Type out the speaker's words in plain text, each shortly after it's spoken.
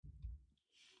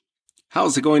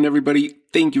How's it going, everybody?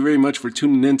 Thank you very much for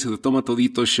tuning in to the Toma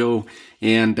Todito show.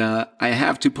 And I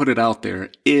have to put it out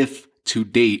there. If to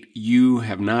date you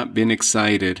have not been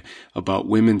excited about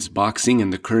women's boxing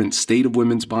and the current state of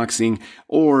women's boxing,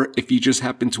 or if you just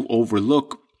happen to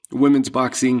overlook women's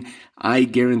boxing, I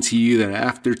guarantee you that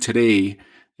after today,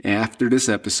 after this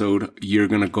episode, you're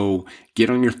going to go get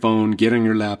on your phone, get on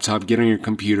your laptop, get on your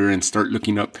computer and start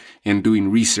looking up and doing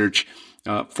research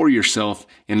for yourself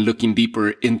and looking deeper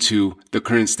into the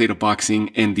current state of boxing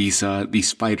and these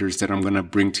fighters that I'm going to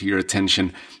bring to your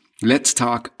attention. Let's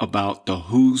talk about the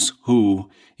who's who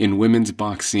in women's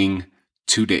boxing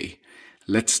today.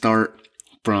 Let's start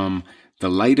from the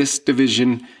lightest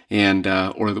division and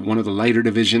one of the lighter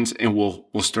divisions, and we'll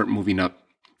start moving up.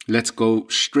 Let's go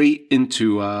straight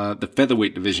into the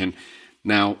featherweight division.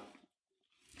 Now,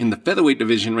 in the featherweight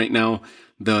division right now,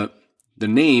 the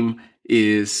name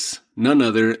is none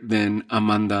other than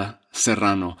Amanda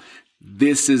Serrano.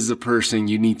 This is the person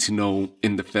you need to know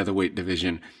in the featherweight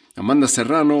division. Amanda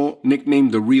Serrano,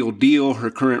 nicknamed the Real Deal. Her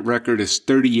current record is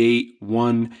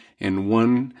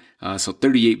 38-1-1. So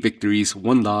 38 victories,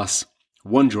 1 loss,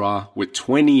 1 draw, with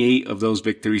 28 of those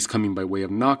victories coming by way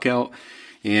of knockout.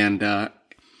 And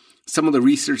some of the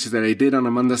research that I did on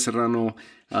Amanda Serrano,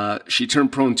 she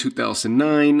turned pro in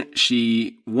 2009.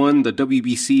 She won the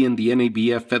WBC and the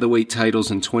NABF featherweight titles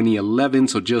in 2011,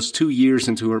 so just 2 years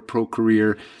into her pro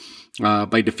career,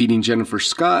 by defeating Jennifer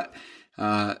Scott.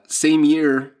 Same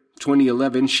year,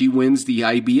 2011, she wins the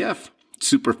IBF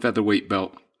super featherweight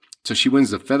belt. So she wins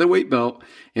the featherweight belt,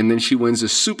 and then she wins the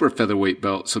super featherweight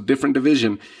belt, so different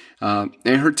division. And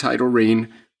her title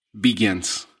reign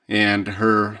begins, and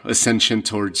her ascension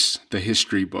towards the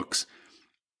history books.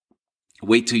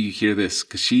 Wait till you hear this,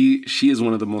 because she is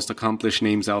one of the most accomplished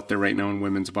names out there right now in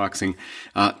women's boxing.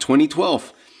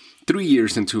 2012, 3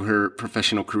 years into her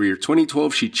professional career.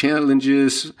 2012, she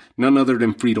challenges none other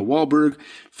than Frida Wahlberg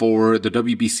for the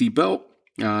WBC belt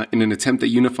in an attempt at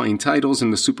unifying titles in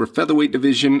the super featherweight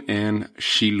division, and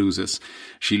she loses.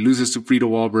 She loses to Frida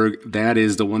Wahlberg. That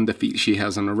is the one defeat she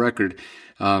has on her record.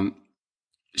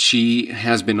 She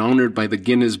has been honored by the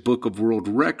Guinness Book of World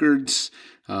Records.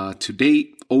 To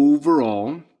date,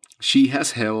 overall, she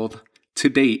has held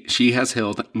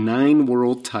 9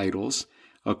 world titles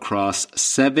across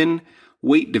 7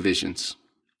 weight divisions,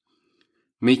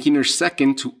 making her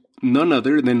second to none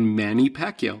other than Manny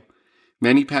Pacquiao.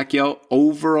 Manny Pacquiao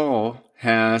overall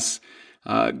has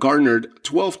garnered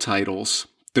 12 titles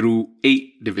through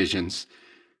 8 divisions.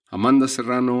 Amanda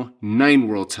Serrano, 9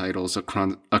 world titles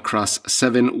across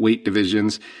 7 weight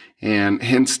divisions, and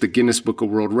hence the Guinness Book of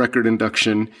World Record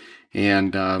induction.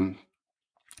 And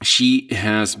she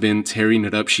has been tearing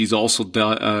it up. She's also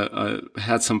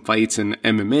had some fights in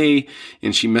MMA,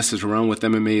 and she messes around with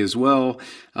MMA as well.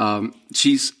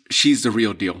 She's the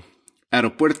real deal. Out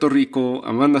of Puerto Rico,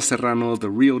 Amanda Serrano, the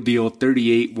real deal,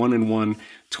 38-1-1,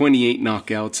 28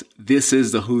 knockouts. This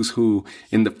is the who's who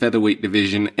in the featherweight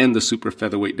division and the super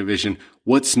featherweight division.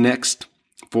 What's next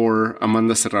for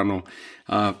Amanda Serrano?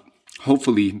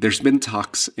 Hopefully, there's been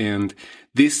talks, and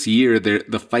this year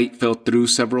the fight fell through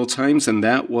several times, and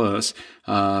that was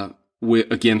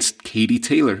against Katie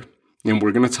Taylor. And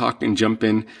we're going to talk and jump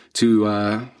in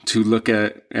to look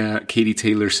at Katie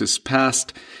Taylor's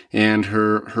past and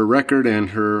her record and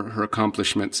her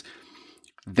accomplishments.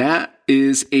 That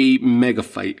is a mega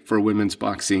fight for women's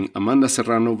boxing. Amanda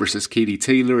Serrano versus Katie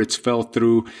Taylor. It's fell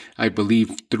through, I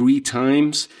believe, 3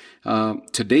 times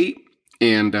to date.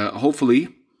 And hopefully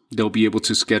they'll be able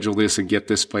to schedule this and get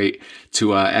this fight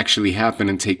to actually happen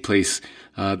and take place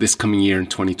this coming year in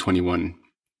 2021.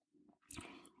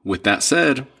 With that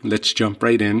said, let's jump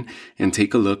right in and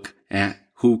take a look at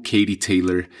who Katie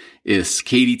Taylor is.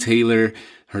 Katie Taylor,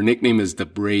 her nickname is the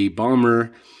Bray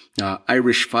Bomber,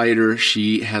 Irish fighter.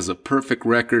 She has a perfect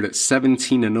record at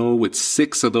 17-0 with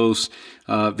 6 of those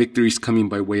victories coming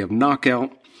by way of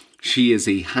knockout. She is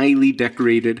a highly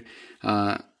decorated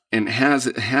and has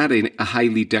had a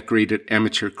highly decorated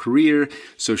amateur career.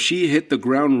 So she hit the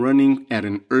ground running at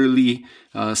an early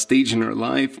stage in her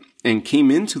life and came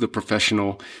into the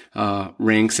professional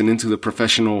ranks and into the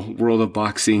professional world of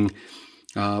boxing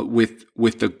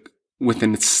with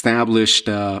an established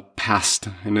past,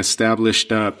 an established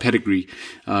pedigree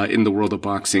in the world of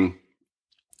boxing.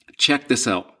 Check this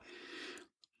out.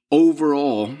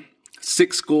 Overall,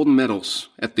 6 gold medals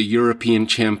at the European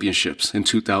Championships in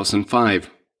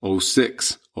 2005,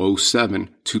 06, 07,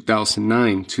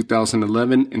 2009,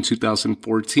 2011, and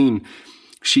 2014.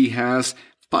 She has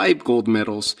 5 gold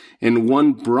medals and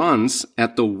 1 bronze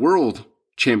at the World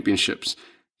Championships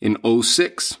in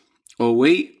 06,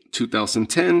 08,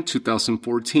 2010,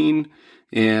 2014,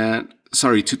 and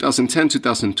 2010,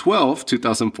 2012,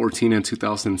 2014, and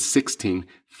 2016.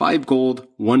 5 gold,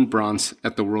 1 bronze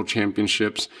at the World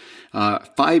Championships.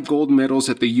 5 gold medals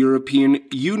at the European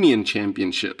Union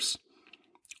Championships.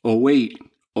 08,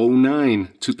 09,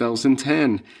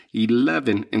 2010,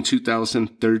 11, and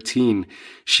 2013.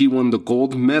 She won the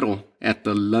gold medal at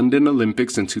the London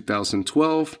Olympics in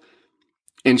 2012,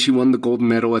 and she won the gold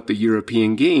medal at the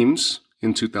European Games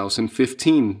in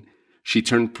 2015. She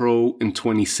turned pro in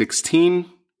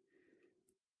 2016,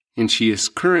 and she is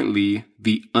currently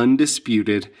the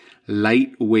undisputed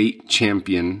lightweight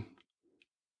champion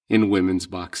in women's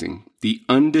boxing. The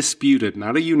undisputed,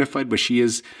 not a unified, but she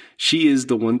is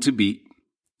the one to beat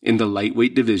in the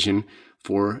lightweight division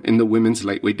in the women's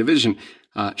lightweight division.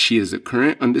 She is the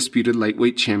current undisputed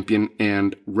lightweight champion,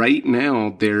 and right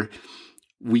now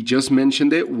we just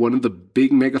mentioned it. One of the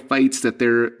big mega fights that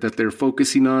they're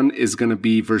focusing on is going to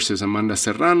be versus Amanda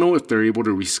Serrano, if they're able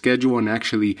to reschedule and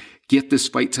actually get this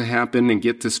fight to happen and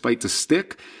get this fight to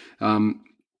stick.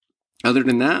 Other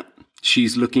than that,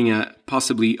 she's looking at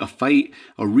possibly a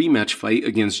rematch fight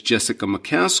against Jessica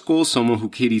McCaskill, someone who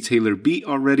Katie Taylor beat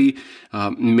already,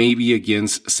 maybe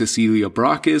against Cecilia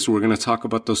Brækhus. We're going to talk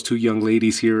about those 2 young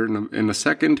ladies here in a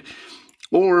second.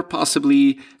 Or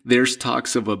possibly there's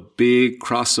talks of a big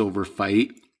crossover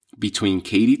fight between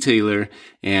Katie Taylor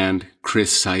and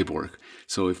Cris Cyborg.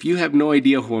 So if you have no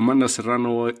idea who Amanda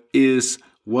Serrano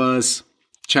was,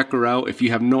 check her out. If you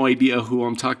have no idea who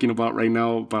I'm talking about right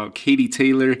now, about Katie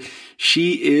Taylor,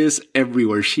 she is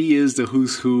everywhere. She is the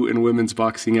who's who in women's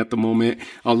boxing at the moment,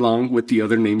 along with the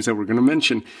other names that we're going to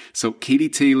mention. So Katie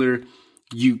Taylor,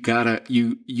 you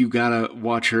gotta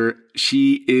watch her.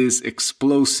 She is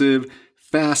explosive.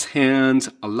 Fast hands,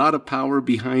 a lot of power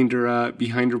behind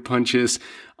her punches.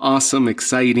 Awesome,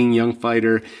 exciting young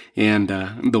fighter, and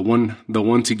the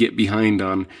one to get behind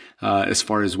on as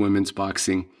far as women's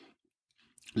boxing.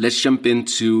 Let's jump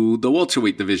into the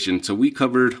welterweight division. So we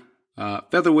covered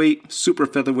featherweight, super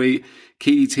featherweight,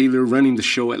 Katie Taylor running the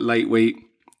show at lightweight.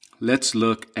 Let's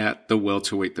look at the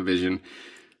welterweight division.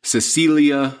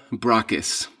 Cecilia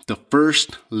Brækhus, the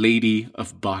First Lady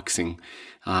of Boxing.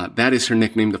 That is her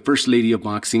nickname, the First Lady of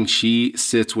Boxing. She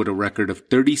sits with a record of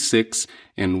 36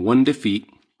 and 1 defeat,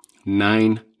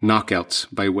 9 knockouts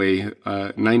by way,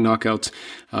 9 knockouts.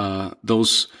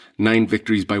 Those 9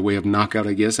 victories by way of knockout,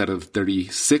 I guess, out of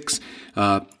 36.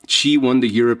 She won the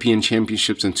European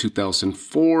Championships in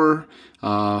 2004.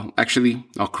 Actually,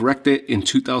 I'll correct it. In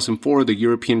 2004, the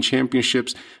European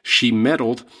Championships, she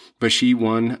medaled, but she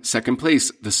won 2nd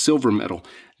place, the silver medal.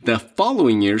 The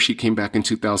following year, she came back in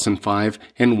 2005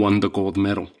 and won the gold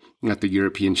medal at the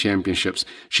European Championships.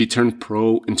 She turned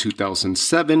pro in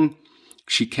 2007.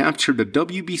 She captured the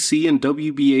WBC and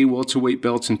WBA welterweight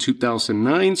belts in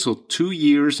 2009, so 2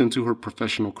 years into her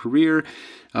professional career.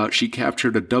 She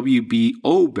captured a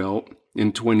WBO belt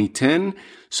in 2010,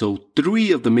 so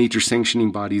 3 of the major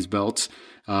sanctioning bodies belts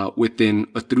within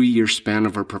a 3-year span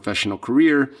of her professional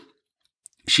career.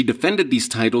 She defended these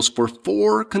titles for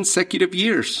 4 consecutive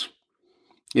years.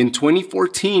 In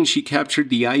 2014, she captured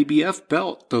the IBF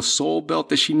belt, the sole belt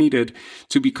that she needed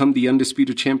to become the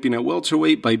undisputed champion at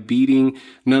welterweight by beating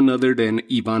none other than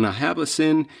Ivana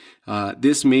Habasin.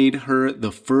 This made her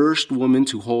the first woman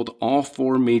to hold all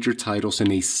 4 major titles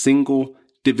in a single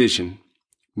division.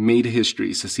 Made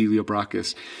history, Cecilia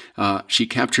Brækhus. She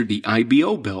captured the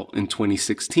IBO belt in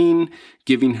 2016,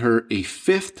 giving her a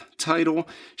 5th title.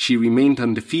 She remained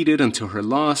undefeated until her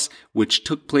loss, which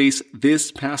took place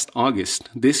this past August.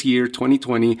 This year,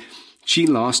 2020, she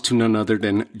lost to none other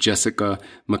than Jessica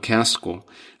McCaskill.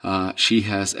 She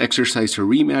has exercised her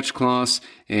rematch clause,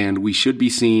 and we should be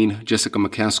seeing Jessica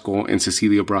McCaskill and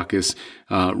Cecilia Brækhus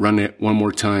run it one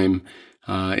more time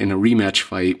in a rematch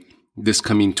fight this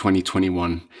coming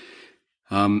 2021.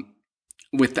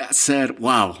 With that said,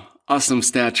 wow, awesome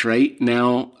stats, right?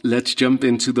 Now let's jump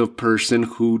into the person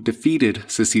who defeated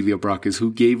Cecilia Brækhus,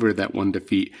 who gave her that 1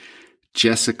 defeat,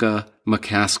 Jessica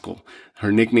McCaskill.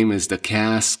 Her nickname is the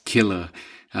Cass Killer.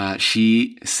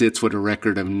 She sits with a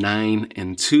record of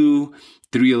 9-2,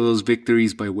 3 of those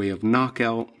victories by way of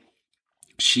knockout.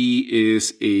 She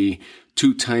is a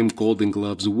 2-time Golden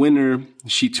Gloves winner.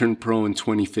 She turned pro in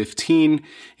 2015.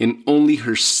 In only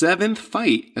her 7th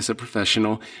fight as a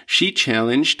professional, she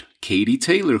challenged Katie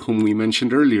Taylor, whom we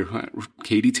mentioned earlier.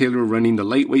 Katie Taylor running the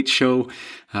lightweight show,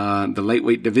 the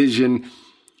lightweight division.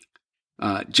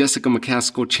 Jessica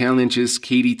McCaskill challenges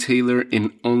Katie Taylor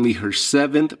in only her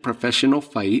 7th professional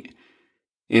fight.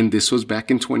 And this was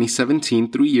back in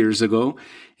 2017, 3 years ago,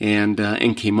 and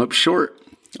came up short.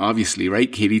 Obviously,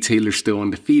 right? Katie Taylor's still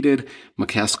undefeated.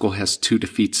 McCaskill has 2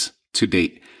 defeats to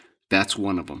date. That's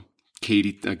one of them.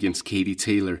 against Katie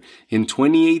Taylor. In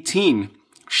 2018,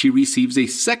 she receives a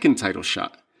second title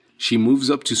shot. She moves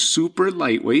up to super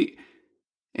lightweight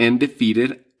and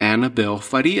defeated Annabelle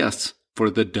Farias for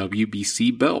the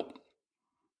WBC belt.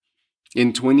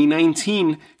 In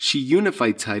 2019, she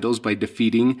unified titles by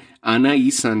defeating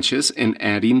Anaí Sanchez and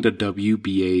adding the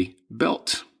WBA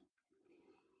belt.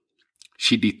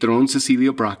 She dethroned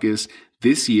Cecilia Braekhus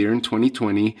this year in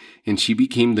 2020, and she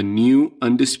became the new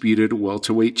undisputed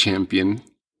welterweight champion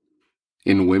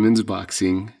in women's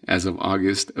boxing as of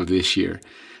August of this year.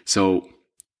 So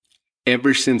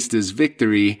ever since this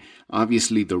victory,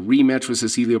 obviously the rematch with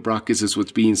Cecilia Braekhus is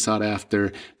what's being sought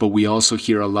after, but we also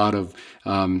hear a lot of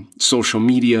social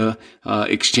media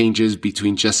exchanges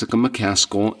between Jessica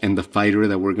McCaskill and the fighter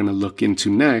that we're going to look into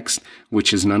next,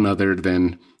 which is none other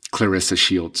than Claressa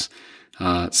Shields.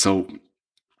 So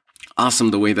awesome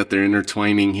the way that they're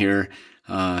intertwining here.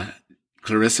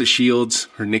 Claressa Shields,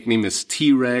 her nickname is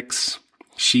T-Rex.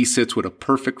 She sits with a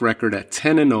perfect record at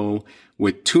 10-0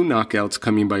 with 2 knockouts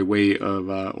coming by way of,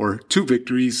 or 2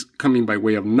 victories coming by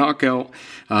way of knockout.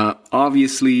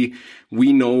 Obviously,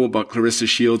 we know about Claressa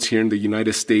Shields here in the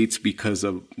United States because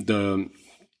of the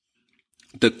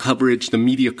coverage, the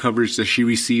media coverage that she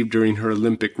received during her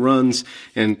Olympic runs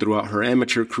and throughout her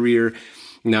amateur career.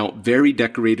 Now, very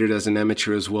decorated as an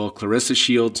amateur as well, Claressa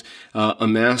Shields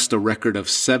amassed a record of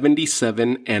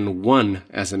 77-1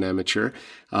 as an amateur.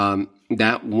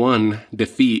 That one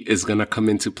defeat is going to come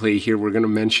into play here. We're going to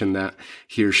mention that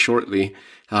here shortly.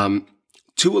 2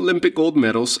 Olympic gold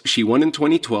medals. She won in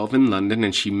 2012 in London,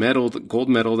 and she gold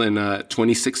medal in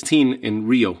 2016 in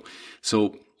Rio.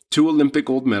 So 2 Olympic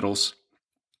gold medals.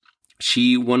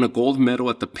 She won a gold medal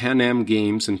at the Pan Am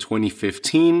Games in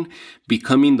 2015,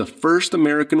 becoming the first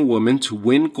American woman to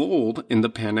win gold in the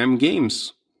Pan Am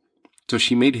Games. So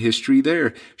she made history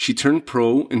there. She turned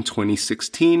pro in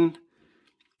 2016.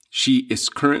 She is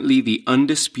currently the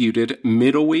undisputed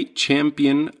middleweight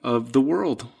champion of the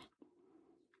world.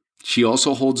 She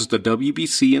also holds the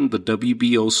WBC and the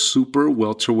WBO super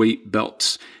welterweight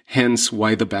belts, hence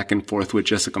why the back and forth with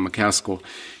Jessica McCaskill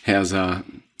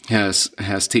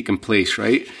has taken place,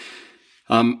 right?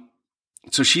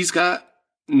 So she's got,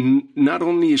 not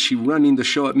only is she running the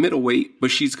show at middleweight, but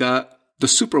she's got the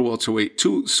super welterweight,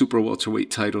 2 super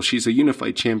welterweight titles. She's a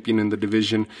unified champion in the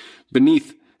division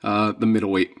beneath the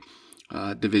middleweight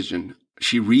division.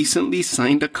 She recently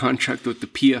signed a contract with the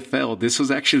PFL. This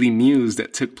was actually news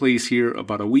that took place here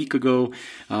about a week ago.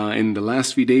 In the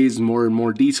last few days, more and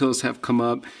more details have come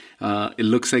up. It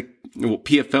looks like,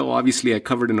 PFL, obviously I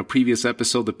covered in a previous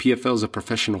episode, the PFL is a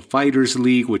professional fighters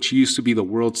league, which used to be the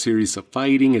World Series of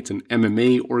Fighting. It's an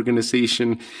MMA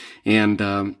organization.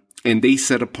 And they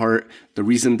set apart, the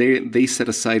reason they set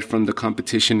aside from the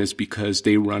competition is because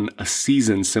they run a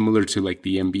season similar to like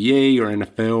the NBA or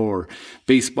NFL or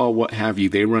baseball, what have you.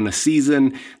 They run a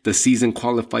season. The season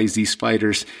qualifies these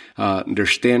fighters. Their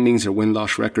standings or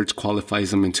win-loss records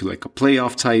qualifies them into like a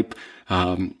playoff type,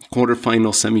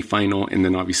 quarterfinal, semifinal, and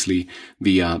then obviously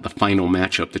the final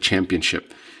matchup, the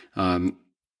championship.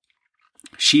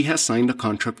 She has signed a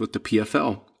contract with the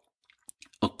PFL.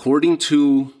 According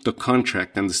to the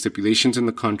contract and the stipulations in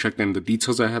the contract and the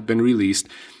details that have been released,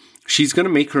 she's going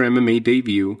to make her MMA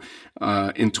debut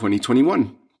in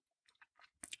 2021.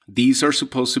 These are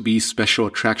supposed to be special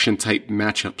attraction type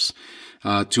matchups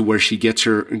to where she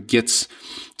gets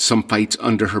some fights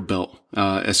under her belt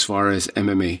as far as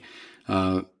MMA.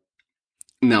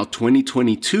 Now,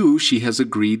 2022, she has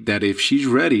agreed that if she's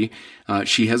ready,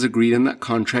 she has agreed in that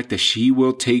contract that she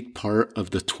will take part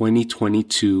of the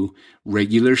 2022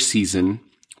 regular season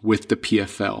with the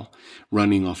PFL,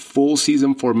 running a full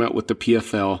season format with the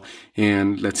PFL,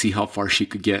 and let's see how far she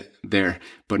could get there.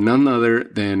 But none other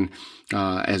than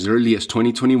as early as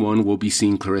 2021, we'll be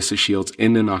seeing Claressa Shields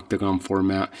in an octagon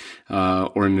format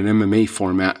or in an MMA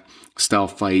format style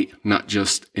fight, not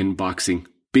just in boxing.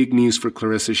 Big news for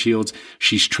Claressa Shields.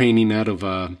 She's training out of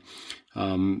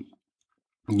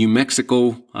New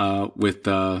Mexico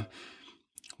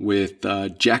with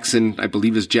Jackson, I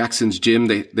believe is Jackson's gym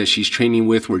that she's training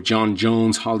with, where John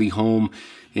Jones, Holly Holm,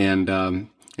 and a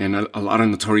lot of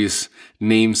notorious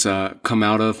names come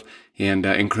out of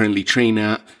and currently train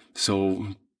at. So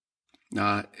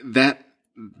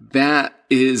that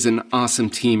is an awesome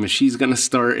team. If she's going to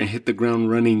start and hit the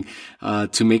ground running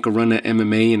to make a run at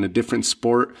MMA in a different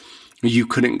sport, you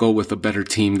couldn't go with a better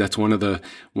team. That's one of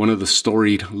the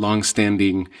storied,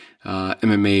 long-standing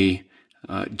MMA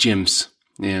gyms,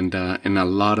 and a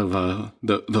lot of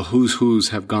the who's who's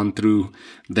have gone through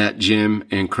that gym.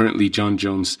 And currently, John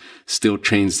Jones still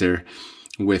trains there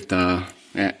with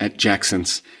at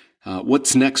Jackson's.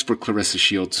 What's next for Claressa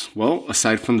Shields? Well,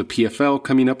 aside from the PFL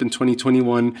coming up in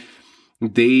 2021,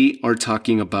 they are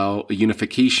talking about a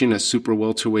unification at super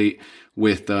welterweight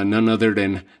with none other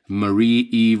than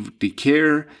Marie-Eve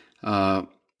Dicaire,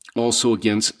 also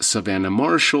against Savannah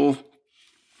Marshall.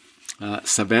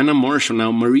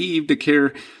 Now Marie-Eve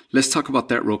Dicaire, let's talk about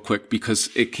that real quick because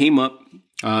it came up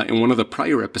in one of the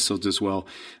prior episodes as well.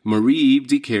 Marie-Eve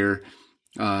Dicaire,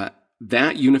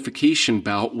 that unification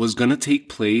bout was going to take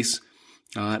place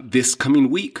this coming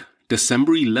week.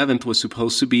 December 11th was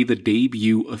supposed to be the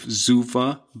debut of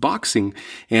Zuffa Boxing,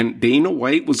 and Dana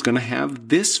White was going to have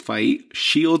this fight,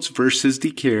 Shields versus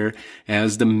Dicaire,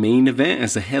 as the main event,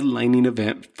 as the headlining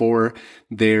event for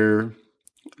their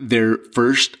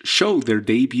first show, their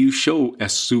debut show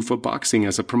as Zuffa Boxing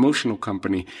as a promotional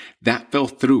company. That fell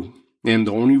through, and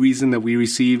the only reason that we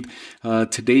received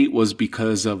to date was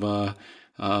because of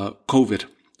COVID.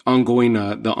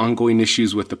 The ongoing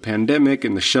issues with the pandemic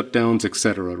and the shutdowns,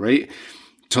 etc., right?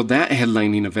 So that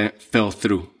headlining event fell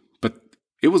through, but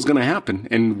it was going to happen,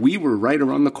 and we were right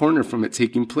around the corner from it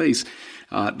taking place.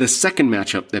 The second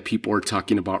matchup that people are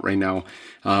talking about right now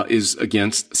is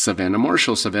against Savannah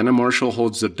Marshall. Savannah Marshall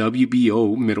holds the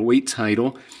WBO middleweight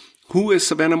title. Who is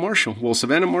Savannah Marshall? Well,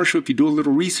 Savannah Marshall, if you do a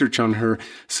little research on her,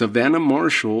 Savannah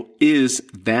Marshall is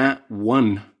that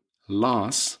one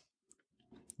loss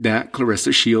that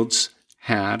Claressa Shields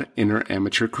had in her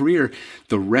amateur career.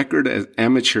 The record as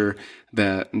amateur,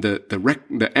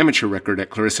 the amateur record that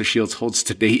Claressa Shields holds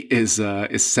to date is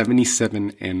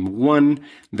 77-1.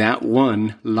 That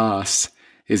one loss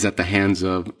is at the hands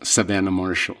of Savannah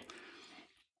Marshall.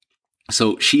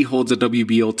 So she holds a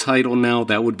WBO title now.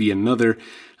 That would be another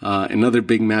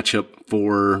big matchup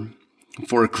for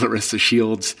Claressa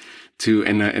Shields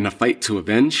in a fight to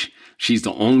avenge. She's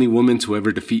the only woman to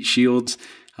ever defeat Shields.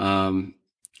 And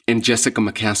Jessica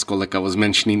McCaskill, like I was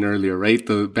mentioning earlier, right?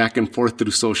 The back and forth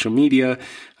through social media,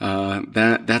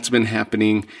 that's been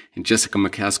happening. And Jessica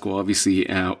McCaskill, obviously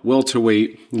at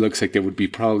welterweight, looks like they would be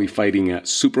probably fighting at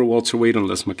super welterweight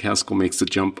unless McCaskill makes the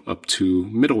jump up to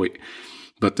middleweight.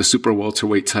 But the super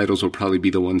welterweight titles will probably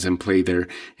be the ones in play there,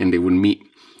 and they would meet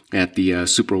at the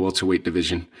super welterweight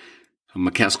division.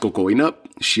 McCaskill going up,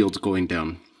 Shields going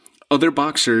down. Other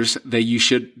boxers that you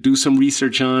should do some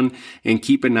research on and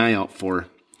keep an eye out for.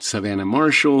 Savannah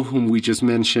Marshall, whom we just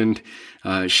mentioned.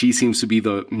 She seems to be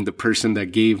the person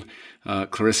that gave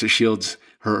Claressa Shields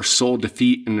her sole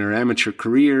defeat in her amateur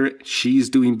career. She's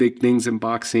doing big things in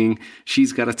boxing.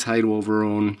 She's got a title of her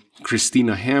own.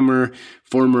 Christina Hammer,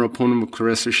 former opponent of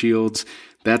Claressa Shields.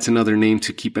 That's another name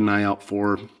to keep an eye out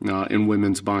for in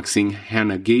women's boxing.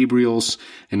 Hannah Gabriels,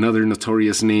 another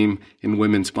notorious name in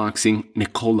women's boxing.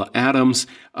 Nicola Adams,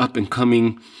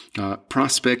 up-and-coming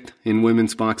prospect in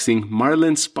women's boxing.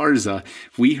 Marlen Esparza.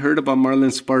 We heard about Marlen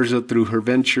Esparza through her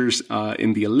ventures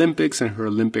in the Olympics and her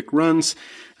Olympic runs.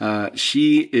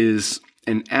 She is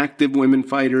an active women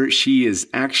fighter. She is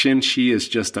action. She is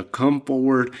just a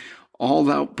come-forward,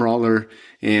 all-out brawler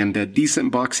and a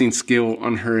decent boxing skill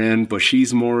on her end, but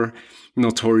she's more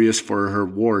notorious for her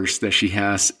wars that she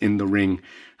has in the ring.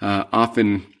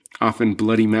 Often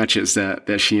bloody matches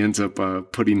that she ends up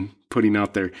putting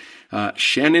out there.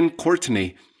 Shannon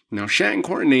Courtenay. Now, Shannon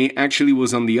Courtenay actually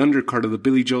was on the undercard of the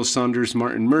Billy Joe Saunders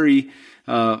Martin Murray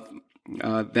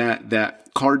that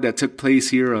card that took place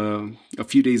here a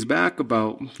few days back,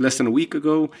 about less than a week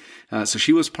ago. So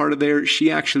she was part of there.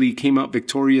 She actually came out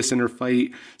victorious in her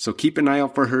fight. So keep an eye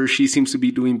out for her. She seems to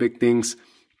be doing big things.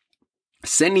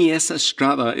 Seniesa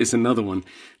Estrada is another one.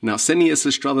 Now, Seniesa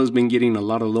Estrada has been getting a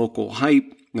lot of local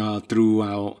hype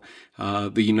throughout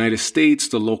the United States,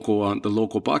 the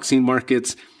local boxing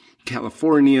markets.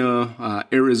 California,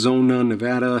 Arizona,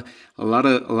 Nevada, a lot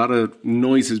of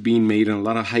noise is being made and a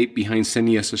lot of hype behind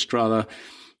Seniesa Estrada.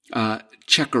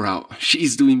 Check her out.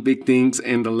 She's doing big things.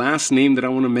 And the last name that I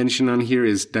want to mention on here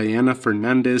is Diana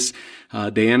Fernandez.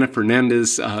 Diana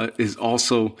Fernandez is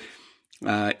also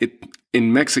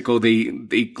in Mexico.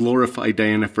 They glorify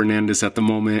Diana Fernandez at the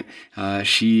moment.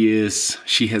 She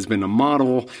has been a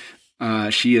model.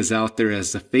 She is out there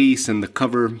as the face and the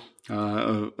cover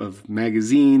of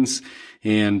magazines,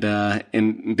 and the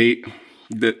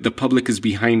public is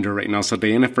behind her right now. So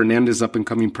Diana Fernandez, up and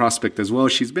coming prospect as well.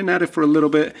 She's been at it for a little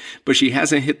bit, but she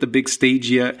hasn't hit the big stage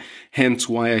yet. Hence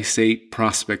why I say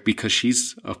prospect, because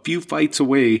she's a few fights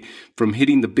away from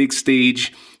hitting the big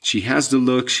stage. She has the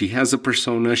look, she has the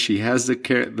persona, she has the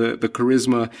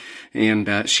charisma,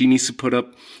 and she needs to put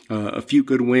up a few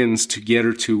good wins to get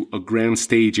her to a grand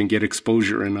stage and get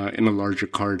exposure in a larger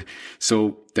card.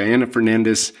 So Diana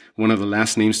Fernandez, one of the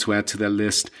last names to add to that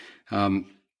list.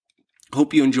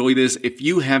 Hope you enjoy this. If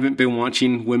you haven't been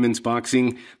watching women's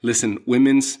boxing, listen,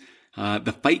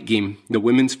 the fight game, the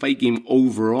women's fight game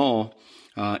overall,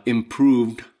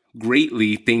 improved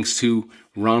greatly thanks to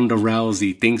Ronda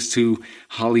Rousey, thanks to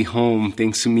Holly Holm,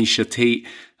 thanks to Miesha Tate,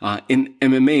 in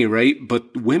MMA, right?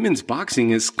 But women's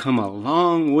boxing has come a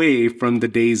long way from the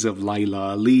days of Laila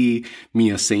Ali,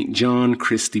 Mia St. John,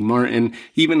 Christy Martin,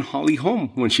 even Holly Holm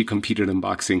when she competed in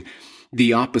boxing.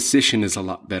 The opposition is a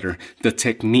lot better. The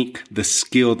technique, the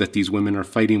skill that these women are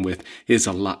fighting with is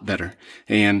a lot better.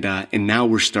 And now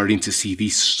we're starting to see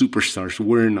these superstars.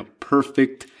 We're in a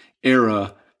perfect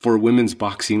era for women's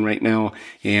boxing right now.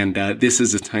 And this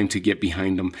is a time to get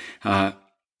behind them.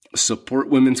 Support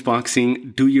women's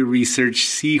boxing, do your research,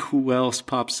 see who else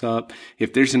pops up.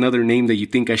 If there's another name that you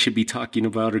think I should be talking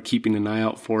about or keeping an eye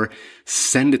out for,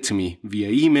 send it to me via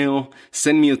email,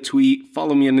 send me a tweet,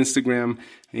 follow me on Instagram,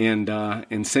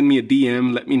 and send me a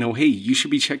DM. Let me know, hey, you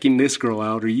should be checking this girl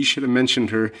out, or you should have mentioned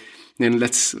her. And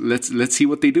let's see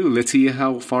what they do. Let's see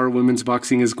how far women's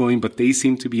boxing is going. But they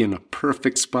seem to be in a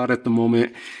perfect spot at the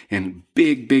moment, and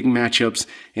big matchups.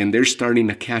 And they're starting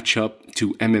to catch up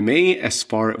to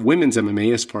MMA women's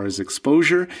MMA as far as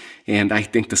exposure. And I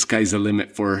think the sky's the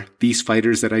limit for these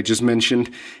fighters that I just mentioned,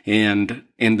 and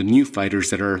the new fighters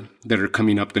that are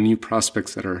coming up, the new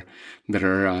prospects that are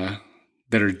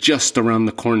just around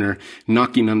the corner,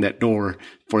 knocking on that door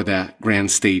for that grand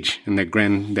stage and that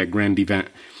grand event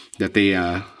that they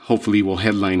hopefully will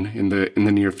headline in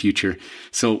the near future.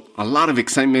 So a lot of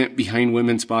excitement behind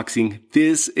women's boxing.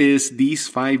 These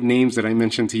 5 names that I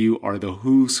mentioned to you are the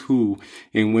who's who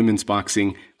in women's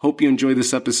boxing. Hope you enjoy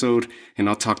this episode, and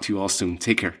I'll talk to you all soon.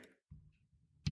 Take care.